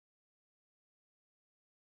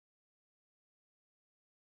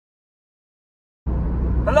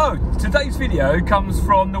Hello, today's video comes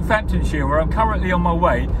from Northamptonshire, where I'm currently on my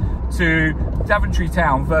way to Daventry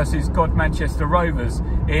Town versus GODMANCHESTER Rovers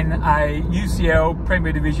in a UCL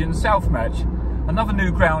Premier Division South match. Another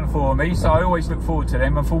new ground for me, so I always look forward to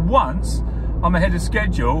them, and for once I'm ahead of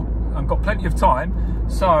schedule and got plenty of time,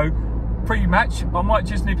 so pre-match I might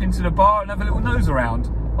just nip into the bar and have a little nose around.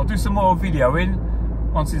 I'll do some more videoing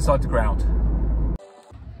once inside the ground.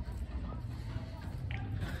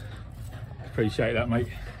 Appreciate that, mate.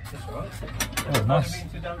 That's all right. Oh, nice. Have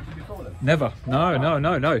you been to Daventry before then? Never. No.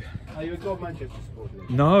 Are you a GODMANCHESTER supporter?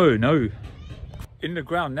 No. In the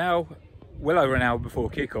ground now, well over an hour before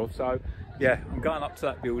kickoff. So yeah, I'm going up to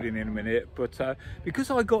that building in a minute. But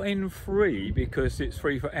because I got in free, because it's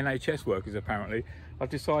free for NHS workers apparently, I've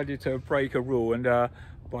decided to break a rule and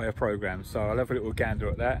buy a programme. So I'll have a little gander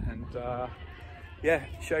at that and yeah,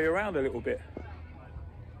 show you around a little bit.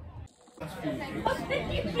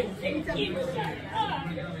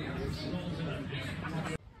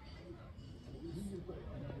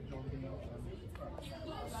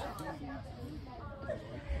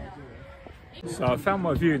 So I found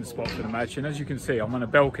my viewing spot for the match, and as you can see I'm on a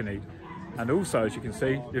balcony, and also as you can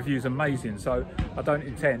see the view's amazing, so I don't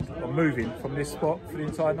intend on moving from this spot for the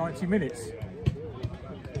entire 90 minutes.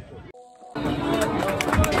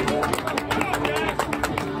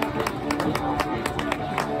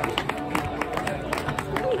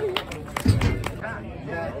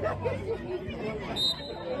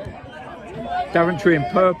 Daventry in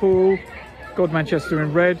purple, GODMANCHESTER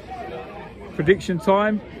in red. Prediction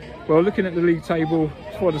time? Well, looking at the league table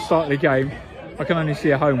before the start of the game, I can only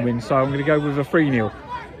see a home win, so I'm going to go with a 3-0.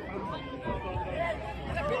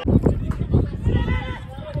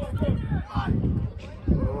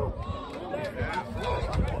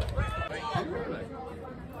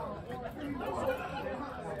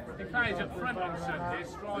 He plays up front on Sunday,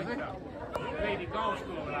 striker, leading goal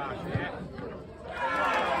scorer last year.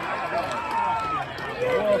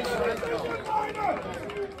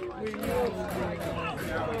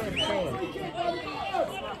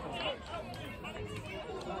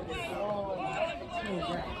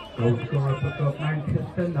 Goal scorer for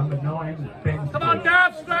GODMANCHESTER, number 9, Ben. Come on,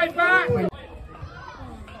 Dav, straight back!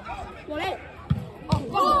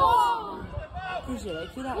 Usually,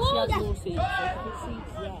 if you actually have more seats, like put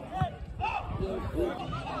seats there.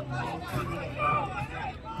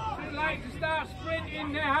 Too late to start sprinting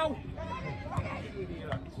now.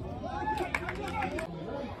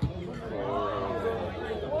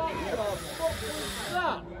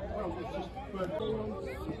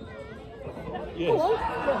 Yes.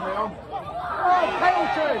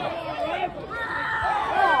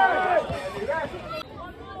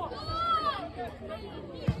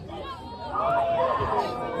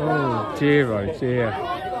 Oh dear, oh dear.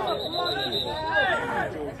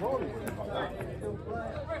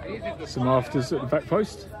 Some afters at the back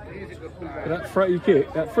post. But that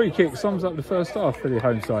free kick sums up the first half for the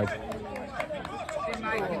home side.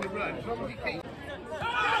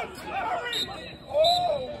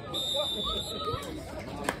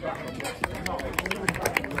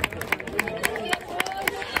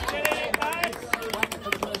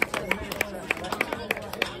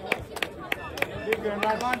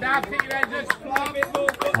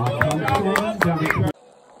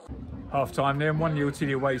 Half time then, 1-0 to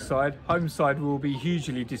the away side. Home side will be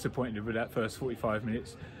hugely disappointed with that first 45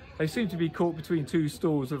 minutes. They seem to be caught between two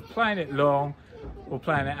stalls of playing it long or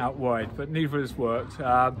playing it out wide, but neither has worked.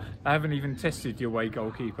 I haven't even tested the away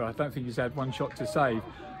goalkeeper. I don't think he's had one shot to save.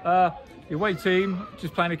 The away team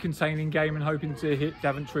just playing a containing game and hoping to hit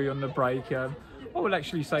Daventry on the break. I would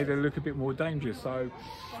actually say they look a bit more dangerous. So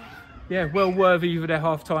yeah, well worthy of their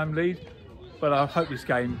half-time lead, but I hope this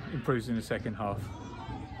game improves in the second half.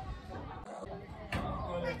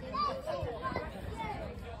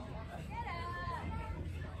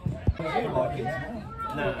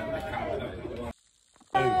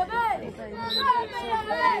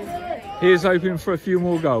 Here's hoping for a few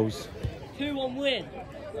more goals. 2-1 win.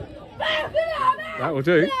 That will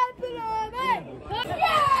do.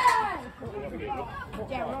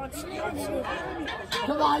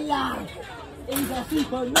 Come on, lad. He's a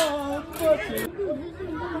super number 2.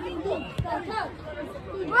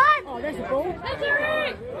 Oh, there's a ball.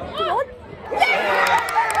 Come on. Yeah!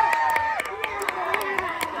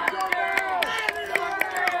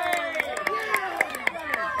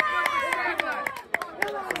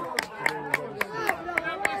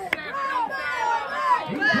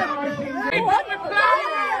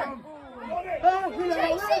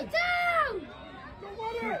 Chase it down!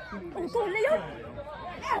 Oh, go on, Leon!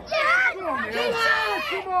 Yeah! Come on, Leon!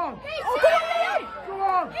 Come on! Oh, go on, Leon! Come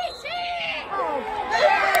on! It's it! Oh.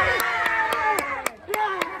 Yeah!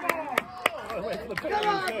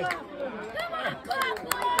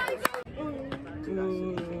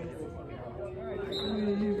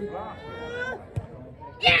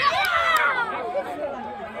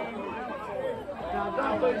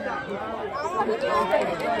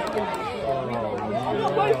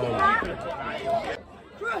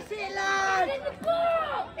 Cross it, lad! In the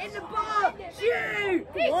ball! In the ball! Shoot!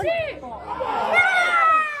 Shoot!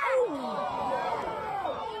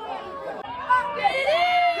 Get it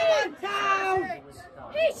in! Come on, Town!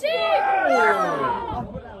 Hit it!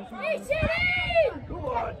 Hit it in! Go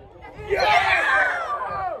on. Yeah!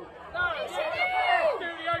 No, Hit yeah. it Do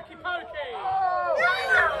the okey pokey.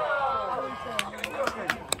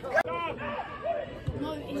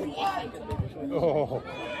 No, it's the FA. Oh.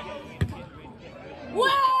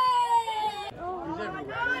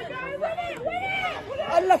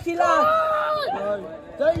 Unlucky, lad! No,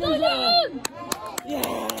 don't lose it!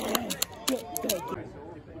 Yeah!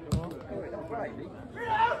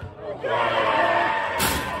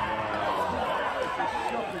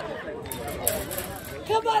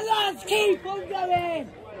 Come on, lads, keep on going!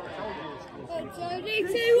 It's only 2-1.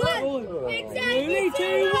 It's only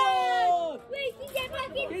 2-1. We can get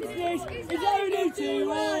back into It's this. this, it's only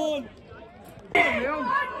 2-1!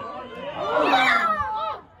 Oh,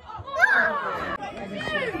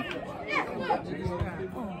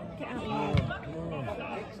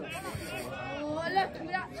 look at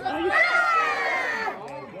that.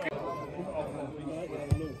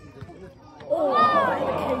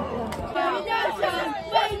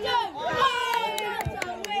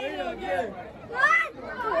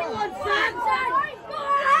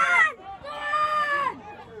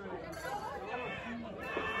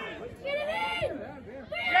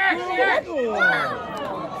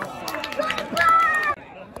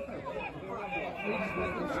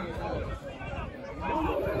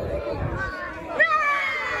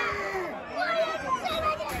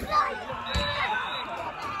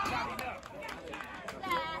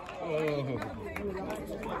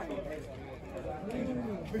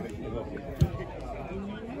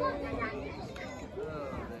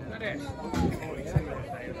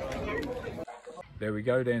 There we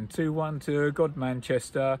go then, 2-1 to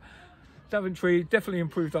GODMANCHESTER. Daventry definitely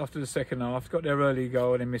improved after the second half, got their early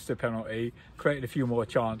goal and then missed a penalty, created a few more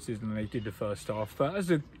chances than they did the first half. But as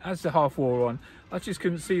the half wore on, I just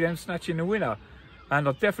couldn't see them snatching the winner. And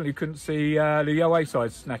I definitely couldn't see the away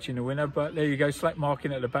side snatching the winner, but there you go, slack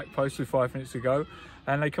marking at the back post with 5 minutes to go,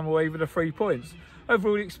 and they come away with the 3 points.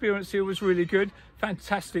 Overall, the experience here was really good.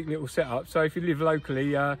 Fantastic little setup. So if you live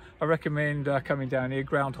locally, I recommend coming down here,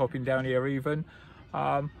 ground hopping down here even.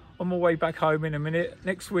 On my way back home in a minute.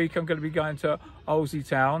 Next week, I'm going to be going to Olsey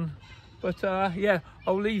Town. But yeah,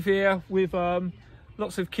 I'll leave here with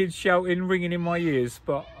lots of kids shouting, ringing in my ears,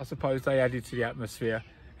 but I suppose they added to the atmosphere.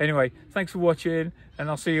 Anyway, thanks for watching, and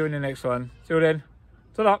I'll see you in the next one. Till then,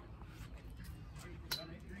 ta-da!